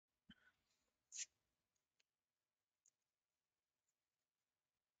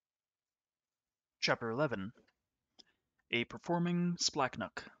Chapter 11. A Performing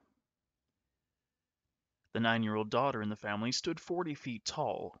Splachnook. The 9-year-old daughter in the family stood 40 feet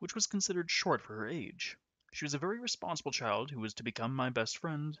tall, which was considered short for her age. She was a very responsible child who was to become my best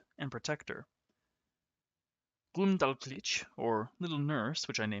friend and protector. Glumdalclich, or Little Nurse,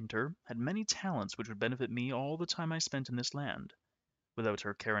 which I named her, had many talents which would benefit me all the time I spent in this land. Without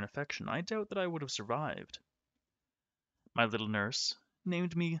her care and affection, I doubt that I would have survived. My little nurse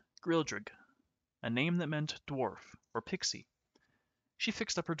named me Grildrig, a name that meant dwarf or pixie. She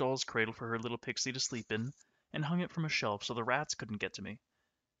fixed up her doll's cradle for her little pixie to sleep in, and hung it from a shelf so the rats couldn't get to me.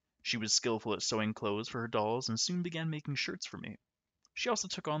 She was skillful at sewing clothes for her dolls and soon began making shirts for me. She also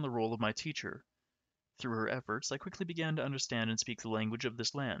took on the role of my teacher. Through her efforts, I quickly began to understand and speak the language of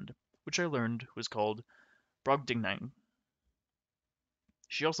this land, which I learned was called Brobdingnang.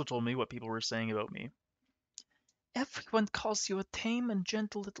 She also told me what people were saying about me. Everyone calls you a tame and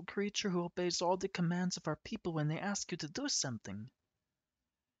gentle little creature who obeys all the commands of our people when they ask you to do something.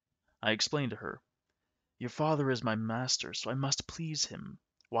 I explained to her. Your father is my master, so I must please him.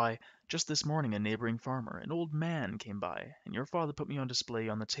 Why, just this morning a neighboring farmer, an old man, came by, and your father put me on display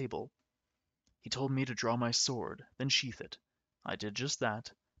on the table. He told me to draw my sword, then sheath it. I did just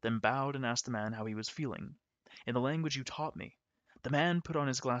that, then bowed and asked the man how he was feeling, in the language you taught me. The man put on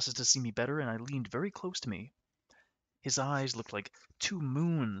his glasses to see me better, and I leaned very close to me. His eyes looked like two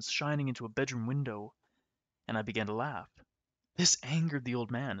moons shining into a bedroom window, and I began to laugh. This angered the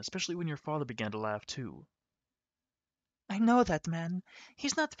old man, especially when your father began to laugh too. I know that man.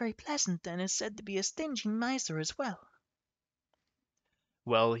 He's not very pleasant and is said to be a stingy miser as well.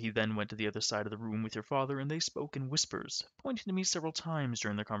 Well, he then went to the other side of the room with your father, and they spoke in whispers, pointing to me several times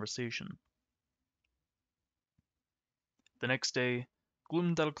during their conversation. The next day,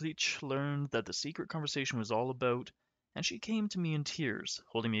 Glumdalclich learned that the secret conversation was all about, and she came to me in tears,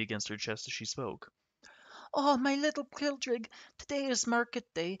 holding me against her chest as she spoke. Oh, my little Kildrig, today is market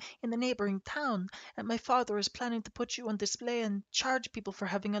day in the neighboring town, and my father is planning to put you on display and charge people for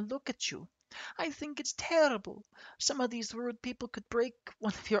having a look at you. I think it's terrible. Some of these rude people could break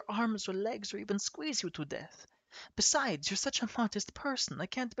one of your arms or legs or even squeeze you to death. Besides, you're such a modest person. I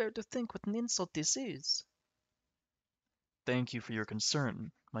can't bear to think what an insult this is. Thank you for your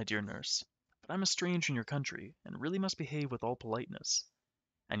concern, my dear nurse, but I'm a stranger in your country, and really must behave with all politeness.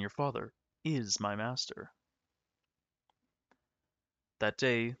 And your father is my master. That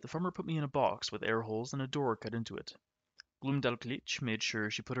day, the farmer put me in a box with air holes and a door cut into it. Glumdalclich made sure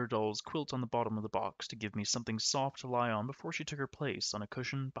she put her doll's quilt on the bottom of the box to give me something soft to lie on before she took her place on a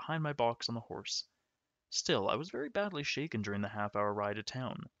cushion behind my box on the horse. Still, I was very badly shaken during the half-hour ride to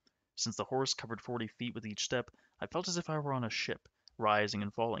town. Since the horse covered 40 feet with each step, I felt as if I were on a ship, rising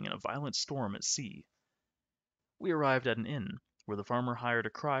and falling in a violent storm at sea. We arrived at an inn, where the farmer hired a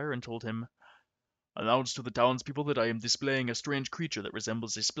crier and told him, "Announce to the townspeople that I am displaying a strange creature that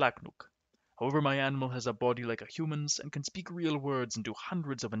resembles a splachnook. However, my animal has a body like a human's and can speak real words and do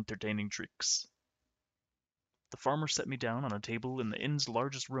hundreds of entertaining tricks." The farmer set me down on a table in the inn's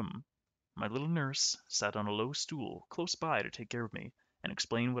largest room. My little nurse sat on a low stool close by to take care of me and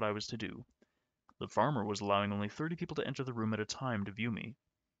explain what I was to do. The farmer was allowing only 30 people to enter the room at a time to view me.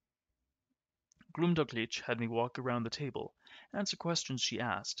 Glumdalclich had me walk around the table, answer questions she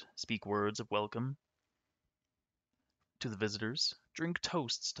asked, speak words of welcome to the visitors, drink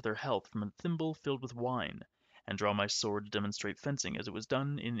toasts to their health from a thimble filled with wine, and draw my sword to demonstrate fencing as it was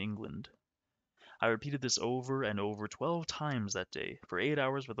done in England. I repeated this over and over 12 times that day, for 8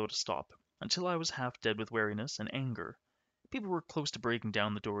 hours without a stop, until I was half dead with weariness and anger. People were close to breaking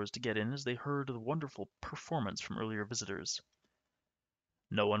down the doors to get in as they heard the wonderful performance from earlier visitors.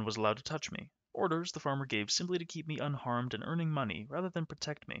 No one was allowed to touch me. Orders the farmer gave simply to keep me unharmed and earning money rather than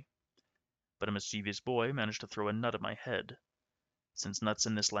protect me. But a mischievous boy managed to throw a nut at my head. Since nuts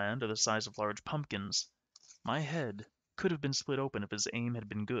in this land are the size of large pumpkins, my head could have been split open if his aim had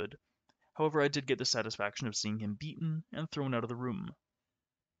been good. However, I did get the satisfaction of seeing him beaten and thrown out of the room.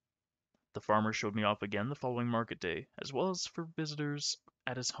 The farmer showed me off again the following market day, as well as for visitors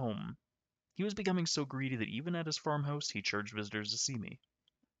at his home. He was becoming so greedy that even at his farmhouse he charged visitors to see me.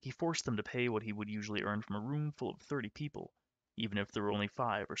 He forced them to pay what he would usually earn from a room full of 30 people, even if there were only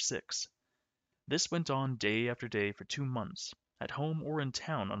 5 or 6. This went on day after day for 2 months, at home or in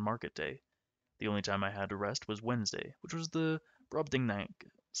town on market day. The only time I had to rest was Wednesday, which was the Brobdingnag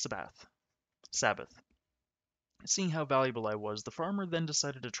Sabbath. Seeing how valuable I was, the farmer then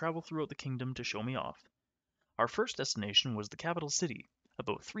decided to travel throughout the kingdom to show me off. Our first destination was the capital city,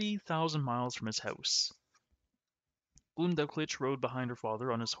 about 3,000 miles from his house. Glumdalclich rode behind her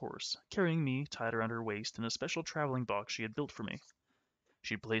father on his horse, carrying me tied around her waist in a special traveling box she had built for me.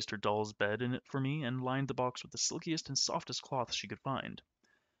 She'd placed her doll's bed in it for me and lined the box with the silkiest and softest cloth she could find.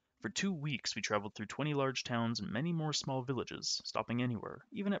 For 2 weeks we traveled through 20 large towns and many more small villages, stopping anywhere,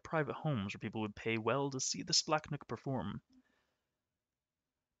 even at private homes where people would pay well to see the Splachnook perform.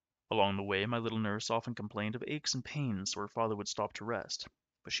 Along the way, my little nurse often complained of aches and pains, so her father would stop to rest.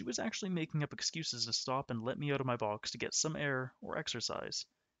 But she was actually making up excuses to stop and let me out of my box to get some air or exercise,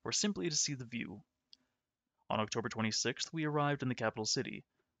 or simply to see the view. On October 26th, we arrived in the capital city,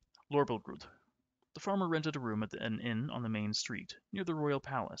 Lorbeelgrud. The farmer rented a room at an inn on the main street, near the royal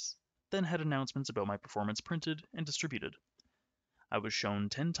palace, then had announcements about my performance printed and distributed. I was shown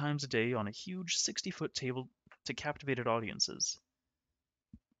 10 times a day on a huge 60-foot table to captivated audiences.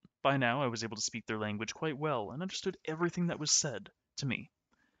 By now I was able to speak their language quite well and understood everything that was said to me.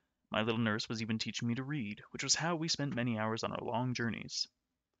 My little nurse was even teaching me to read, which was how we spent many hours on our long journeys.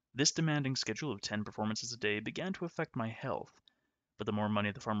 This demanding schedule of 10 performances a day began to affect my health, but the more money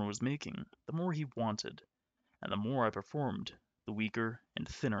the farmer was making, the more he wanted, and the more I performed, the weaker and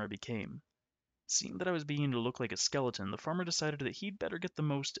thinner I became. Seeing that I was beginning to look like a skeleton, the farmer decided that he'd better get the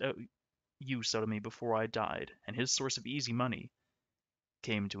most use out of me before I died, and his source of easy money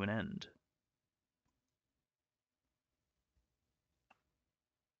came to an end.